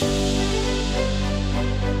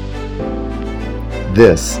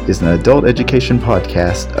This is an adult education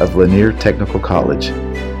podcast of Lanier Technical College.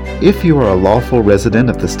 If you are a lawful resident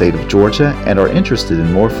of the state of Georgia and are interested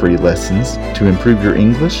in more free lessons to improve your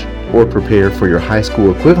English or prepare for your high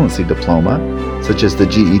school equivalency diploma, such as the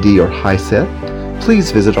GED or HiSET, please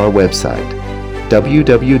visit our website,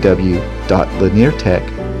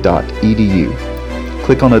 www.laniertech.edu.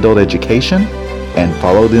 Click on Adult Education and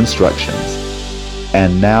follow the instructions.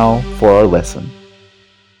 And now for our lesson.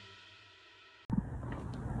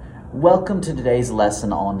 Welcome to today's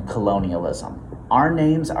lesson on colonialism. Our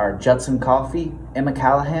names are Judson Coffey, Emma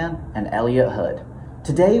Callahan, and Elliot Hood.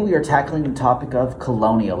 Today we are tackling the topic of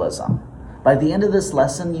colonialism. By the end of this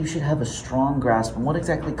lesson, you should have a strong grasp on what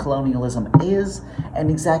exactly colonialism is and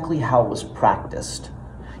exactly how it was practiced.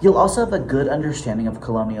 You'll also have a good understanding of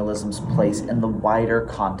colonialism's place in the wider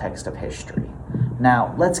context of history.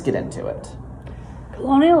 Now, let's get into it.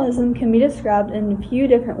 Colonialism can be described in a few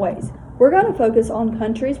different ways. We're going to focus on the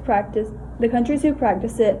countries who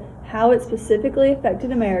practice it, how it specifically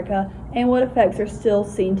affected America, and what effects are still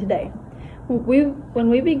seen today. When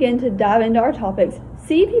we begin to dive into our topics,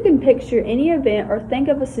 see if you can picture any event or think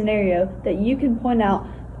of a scenario that you can point out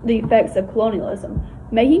the effects of colonialism.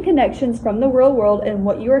 Making connections from the real world and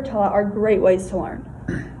what you are taught are great ways to learn.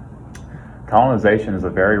 Colonization is a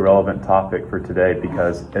very relevant topic for today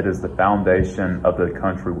because it is the foundation of the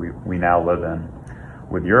country we now live in.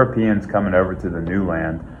 With Europeans coming over to the new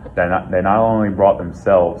land, they not only brought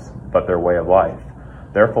themselves, but their way of life.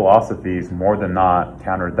 Their philosophies, more than not,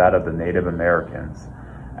 countered that of the Native Americans.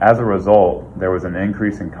 As a result, there was an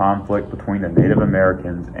increase in conflict between the Native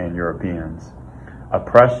Americans and Europeans.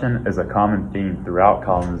 Oppression is a common theme throughout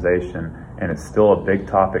colonization, and it's still a big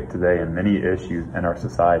topic today in many issues in our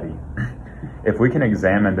society. If we can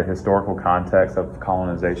examine the historical context of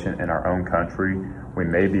colonization in our own country, we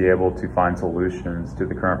may be able to find solutions to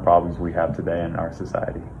the current problems we have today in our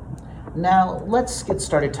society. Now, let's get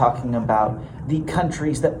started talking about the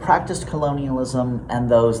countries that practiced colonialism and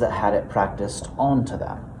those that had it practiced onto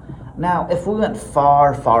them. Now, if we went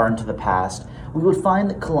far, far into the past, we would find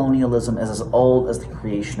that colonialism is as old as the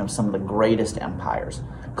creation of some of the greatest empires.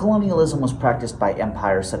 Colonialism was practiced by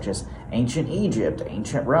empires such as ancient Egypt,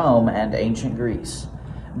 ancient Rome, and ancient Greece.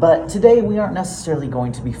 But today we aren't necessarily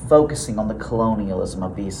going to be focusing on the colonialism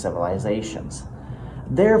of these civilizations.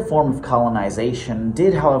 Their form of colonization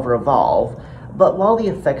did, however, evolve, but while the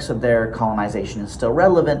effects of their colonization is still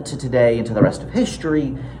relevant to today and to the rest of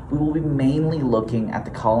history, we will be mainly looking at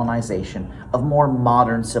the colonization of more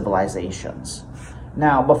modern civilizations.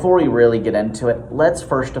 Now, before we really get into it, let's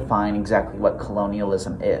first define exactly what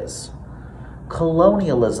colonialism is.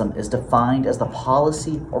 Colonialism is defined as the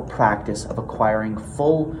policy or practice of acquiring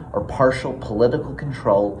full or partial political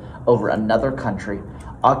control over another country,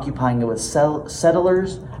 occupying it with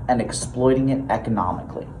settlers, and exploiting it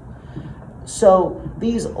economically. So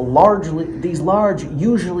these large,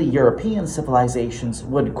 usually European civilizations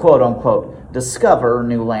would quote-unquote discover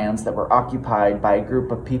new lands that were occupied by a group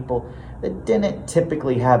of people that didn't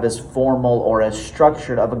typically have as formal or as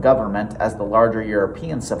structured of a government as the larger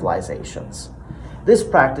European civilizations. This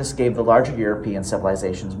practice gave the larger European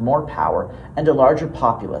civilizations more power and a larger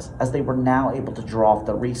populace, as they were now able to draw off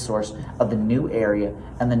the resource of the new area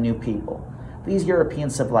and the new people. These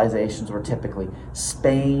European civilizations were typically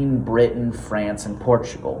Spain, Britain, France, and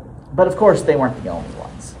Portugal. But of course, they weren't the only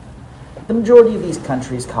ones. The majority of these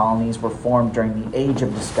countries' colonies were formed during the Age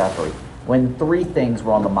of Discovery, when three things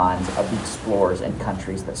were on the minds of the explorers and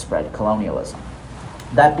countries that spread colonialism.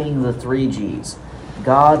 That being the three G's: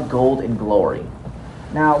 God, gold, and glory.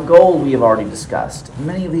 Now, gold we have already discussed.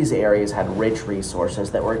 Many of these areas had rich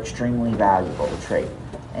resources that were extremely valuable to trade,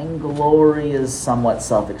 and glory is somewhat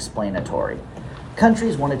self-explanatory.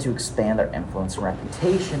 Countries wanted to expand their influence and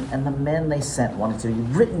reputation, and the men they sent wanted to be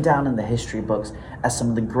written down in the history books as some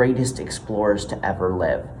of the greatest explorers to ever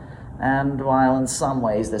live. And while in some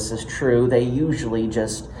ways this is true, they usually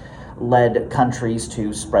just led countries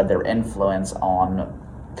to spread their influence on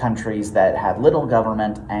countries that had little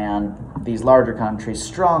government, and these larger countries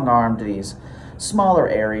strong-armed these smaller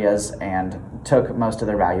areas and took most of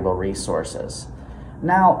their valuable resources.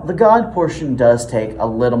 Now, the God portion does take a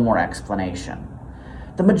little more explanation.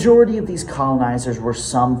 The majority of these colonizers were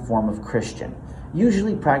some form of Christian,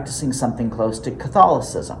 usually practicing something close to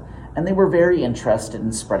Catholicism, and they were very interested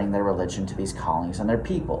in spreading their religion to these colonies and their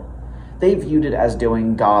people. They viewed it as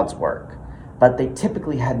doing God's work, but they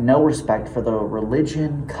typically had no respect for the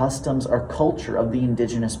religion, customs, or culture of the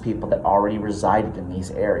indigenous people that already resided in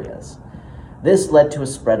these areas. This led to a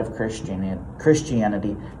spread of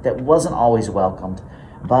Christianity that wasn't always welcomed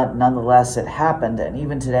But nonetheless, it happened, and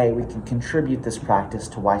even today we can contribute this practice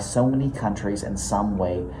to why so many countries in some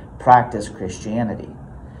way practice Christianity.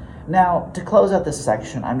 Now, to close out this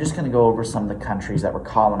section, I'm just going to go over some of the countries that were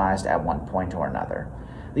colonized at one point or another.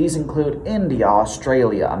 These include India,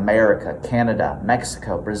 Australia, America, Canada,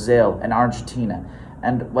 Mexico, Brazil, and Argentina,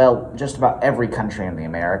 and, well, just about every country in the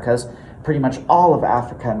Americas, pretty much all of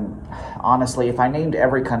Africa. And honestly, if I named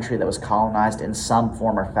every country that was colonized in some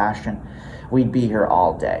form or fashion, we'd be here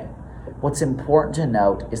all day. What's important to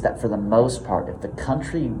note is that for the most part, if the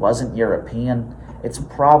country wasn't European, it's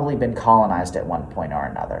probably been colonized at one point or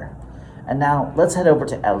another. And now, let's head over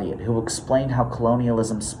to Elliot, who will explain how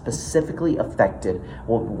colonialism specifically affected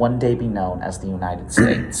what would one day be known as the United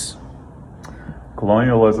States.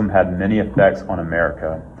 Colonialism had many effects on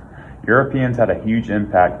America. Europeans had a huge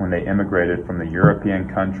impact when they immigrated from the European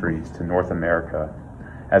countries to North America.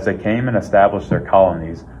 As they came and established their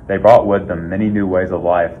colonies, they brought with them many new ways of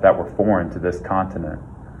life that were foreign to this continent.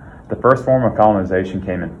 The first form of colonization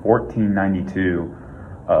came in 1492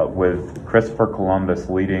 with Christopher Columbus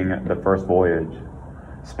leading the first voyage.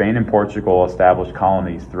 Spain and Portugal established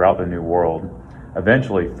colonies throughout the New World.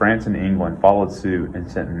 Eventually, France and England followed suit and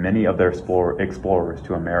sent many of their explorers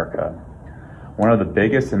to America. One of the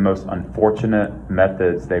biggest and most unfortunate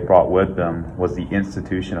methods they brought with them was the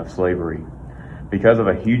institution of slavery. Because of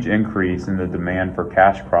a huge increase in the demand for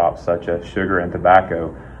cash crops such as sugar and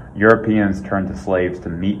tobacco, Europeans turned to slaves to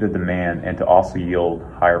meet the demand and to also yield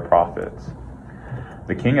higher profits.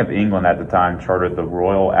 The King of England at the time chartered the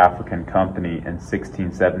Royal African Company in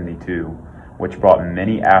 1672, which brought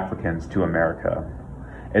many Africans to America.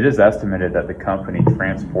 It is estimated that the company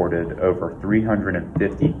transported over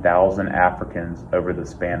 350,000 Africans over the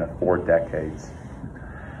span of 4 decades.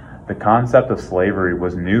 The concept of slavery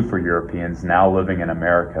was new for Europeans now living in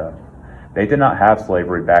America. They did not have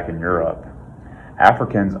slavery back in Europe.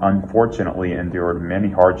 Africans unfortunately endured many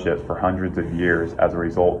hardships for hundreds of years as a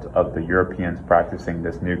result of the Europeans practicing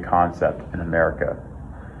this new concept in America.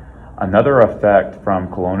 Another effect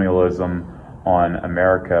from colonialism on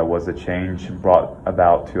America was the change brought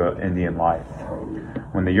about to Indian life.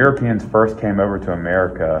 When the Europeans first came over to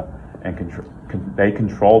America and they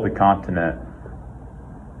controlled the continent,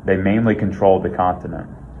 they mainly controlled the continent.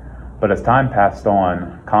 But as time passed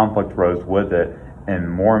on, conflict rose with it, and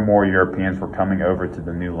more Europeans were coming over to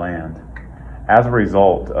the new land. As a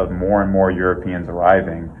result of more and more Europeans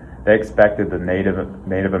arriving, they expected the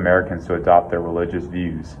Native Americans to adopt their religious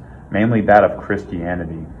views, mainly that of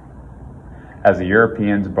Christianity. As the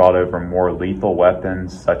Europeans brought over more lethal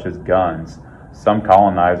weapons, such as guns, some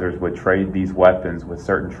colonizers would trade these weapons with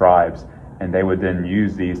certain tribes, and they would then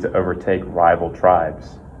use these to overtake rival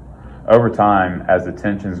tribes. Over time, as the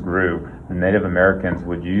tensions grew, the Native Americans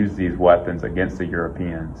would use these weapons against the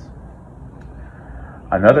Europeans.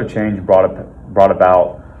 Another change brought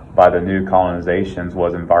about by the new colonizations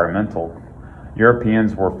was environmental.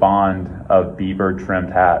 Europeans were fond of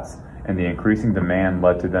beaver-trimmed hats, and the increasing demand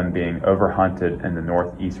led to them being overhunted in the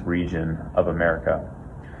northeast region of America.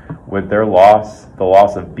 With their loss, the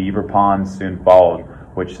loss of beaver ponds soon followed,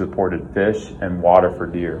 which supported fish and water for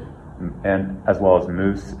deer, and as well as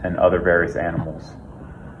moose and other various animals.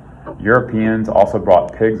 Europeans also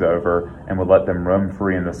brought pigs over and would let them roam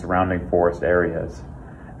free in the surrounding forest areas.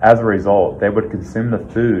 As a result, they would consume the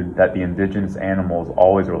food that the indigenous animals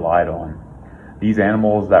always relied on. These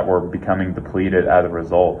animals that were becoming depleted as a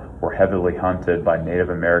result were heavily hunted by Native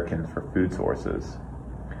Americans for food sources.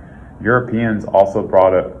 Europeans also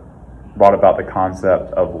brought about the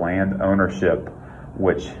concept of land ownership,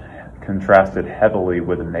 which contrasted heavily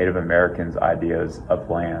with the Native Americans' ideas of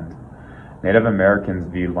land. Native Americans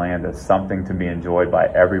viewed land as something to be enjoyed by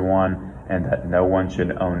everyone and that no one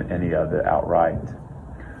should own any of it outright.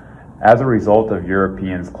 As a result of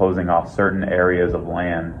Europeans closing off certain areas of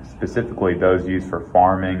land, specifically those used for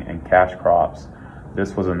farming and cash crops,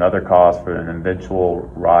 this was another cause for an eventual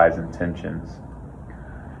rise in tensions.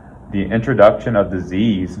 The introduction of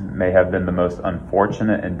disease may have been the most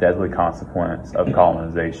unfortunate and deadly consequence of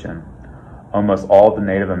colonization. Almost all the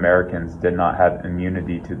Native Americans did not have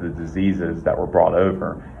immunity to the diseases that were brought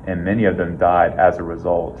over, and many of them died as a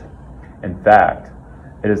result. In fact,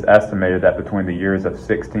 it is estimated that between the years of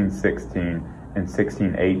 1616 and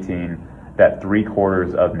 1618, that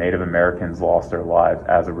 3/4 of Native Americans lost their lives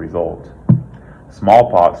as a result.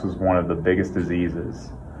 Smallpox was one of the biggest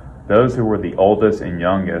diseases. Those who were the oldest and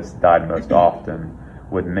youngest died most often,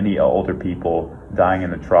 with many older people dying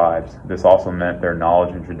in the tribes. This also meant their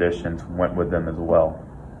knowledge and traditions went with them as well.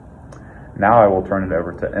 Now I will turn it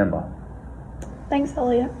over to Emma. Thanks,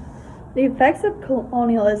 Elliot. The effects of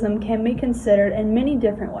colonialism can be considered in many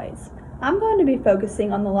different ways. I'm going to be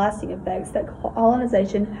focusing on the lasting effects that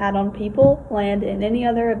colonization had on people, land, and any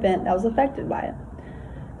other event that was affected by it.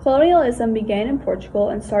 Colonialism began in Portugal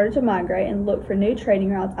and started to migrate and look for new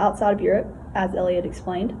trading routes outside of Europe, as Eliot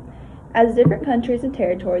explained. As different countries and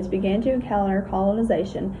territories began to encounter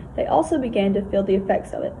colonization, they also began to feel the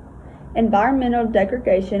effects of it. Environmental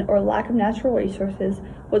degradation or lack of natural resources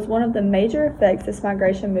was one of the major effects this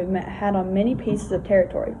migration movement had on many pieces of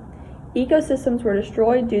territory. Ecosystems were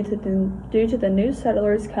destroyed due to the new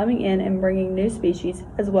settlers coming in and bringing new species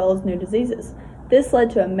as well as new diseases. This led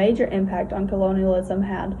to a major impact on colonialism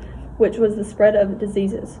had, which was the spread of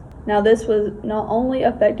diseases. Now this was not only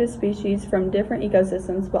affected species from different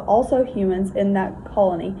ecosystems, but also humans in that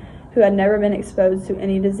colony who had never been exposed to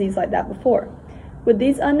any disease like that before. With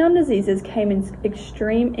these unknown diseases came an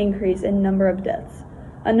extreme increase in number of deaths.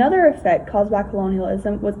 Another effect caused by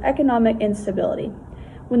colonialism was economic instability.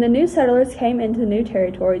 When the new settlers came into new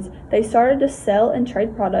territories, they started to sell and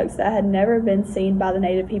trade products that had never been seen by the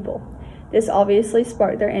native people. This obviously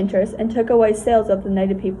sparked their interest and took away sales of the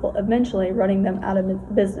native people, eventually running them out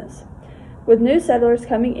of business. With new settlers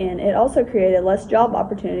coming in, it also created less job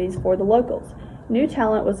opportunities for the locals. New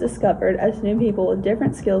talent was discovered as new people with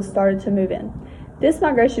different skills started to move in. This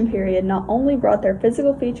migration period not only brought their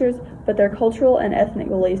physical features, but their cultural and ethnic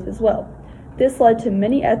beliefs as well. This led to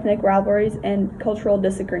many ethnic rivalries and cultural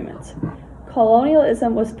disagreements.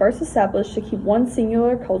 Colonialism was first established to keep one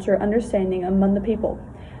singular culture understanding among the people.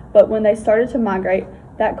 But when they started to migrate,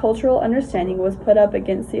 that cultural understanding was put up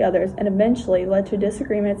against the others and eventually led to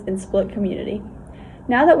disagreements and split community.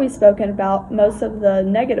 Now that we've spoken about most of the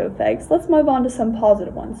negative effects, let's move on to some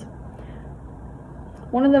positive ones.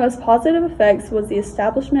 One of the most positive effects was the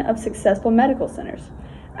establishment of successful medical centers.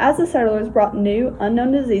 As the settlers brought new,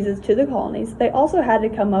 unknown diseases to the colonies, they also had to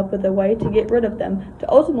come up with a way to get rid of them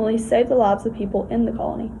to ultimately save the lives of people in the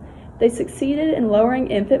colony. They succeeded in lowering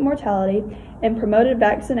infant mortality and promoted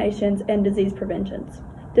vaccinations and disease preventions.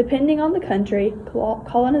 Depending on the country,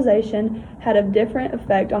 colonization had a different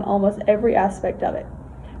effect on almost every aspect of it.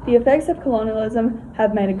 The effects of colonialism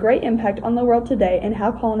have made a great impact on the world today and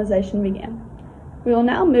how colonization began. We will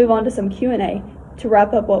now move on to some Q&A to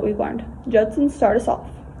wrap up what we've learned. Judson, start us off.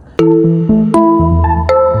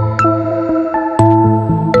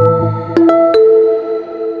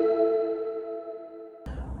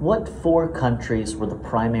 What 4 countries were the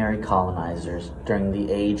primary colonizers during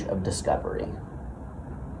the Age of Discovery?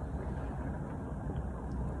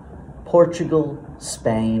 Portugal,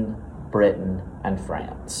 Spain, Britain, and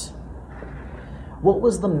France. What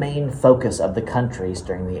was the main focus of the countries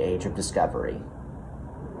during the Age of Discovery?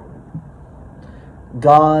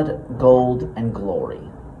 God, gold, and glory.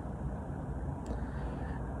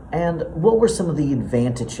 And what were some of the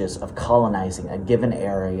advantages of colonizing a given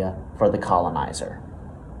area for the colonizer?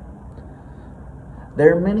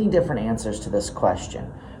 There are many different answers to this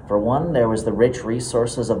question. For one, there was the rich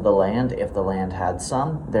resources of the land, if the land had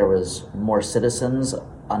some. There was more citizens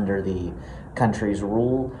under the country's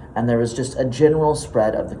rule, and there was just a general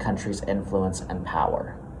spread of the country's influence and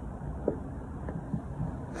power.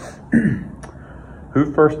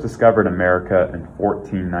 Who first discovered America in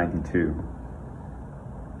 1492?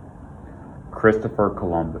 Christopher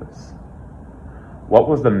Columbus. What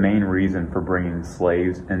was the main reason for bringing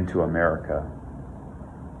slaves into America?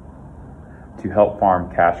 To help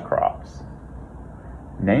farm cash crops.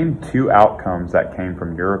 Name 2 outcomes that came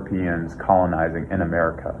from Europeans colonizing in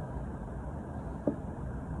America.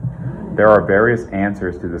 There are various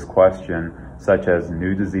answers to this question, such as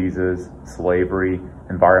new diseases, slavery,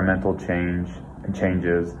 environmental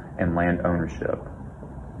changes, and land ownership.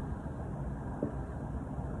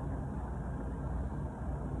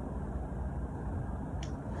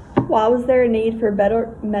 Why was there a need for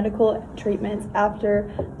better medical treatments after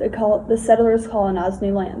the settlers colonized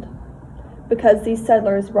new land? Because these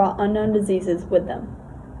settlers brought unknown diseases with them.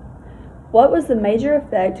 What was the major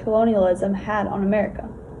effect colonialism had on America?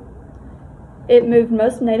 It moved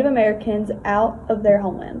most Native Americans out of their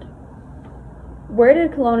homeland. Where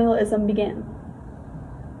did colonialism begin?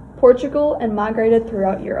 Portugal, and migrated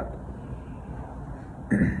throughout Europe.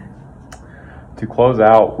 To close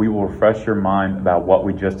out, we will refresh your mind about what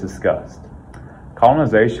we just discussed.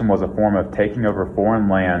 Colonization was a form of taking over foreign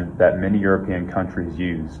land that many European countries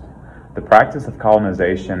used. The practice of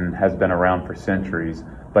colonization has been around for centuries,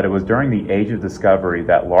 but it was during the Age of Discovery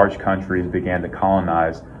that large countries began to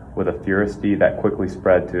colonize with a ferocity that quickly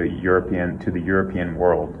spread to the European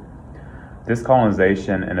world. This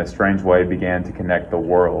colonization, in a strange way, began to connect the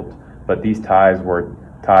world, but these ties were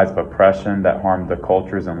ties of oppression that harmed the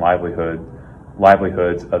cultures and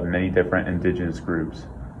livelihoods of many different indigenous groups.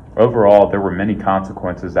 Overall, there were many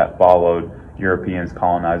consequences that followed Europeans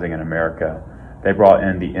colonizing in America. They brought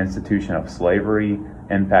in the institution of slavery,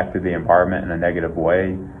 impacted the environment in a negative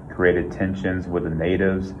way, created tensions with the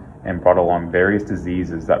natives, and brought along various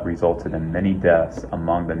diseases that resulted in many deaths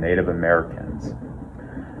among the Native Americans.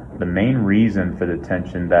 The main reason for the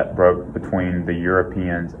tension that broke between the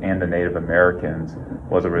Europeans and the Native Americans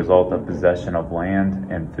was a result of possession of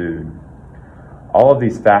land and food. All of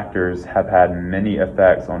these factors have had many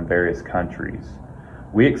effects on various countries.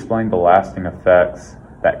 We explained the lasting effects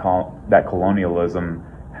that colonialism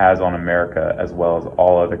has on America as well as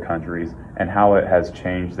all other countries and how it has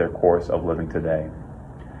changed their course of living today.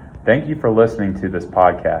 Thank you for listening to this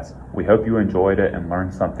podcast. We hope you enjoyed it and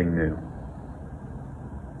learned something new.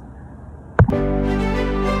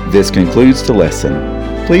 This concludes the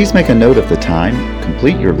lesson. Please make a note of the time,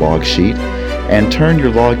 complete your log sheet, and turn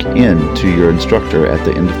your log in to your instructor at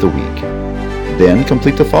the end of the week. Then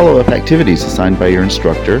complete the follow-up activities assigned by your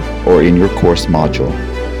instructor or in your course module.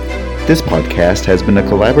 This podcast has been a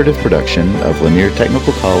collaborative production of Lanier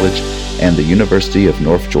Technical College and the University of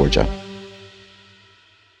North Georgia.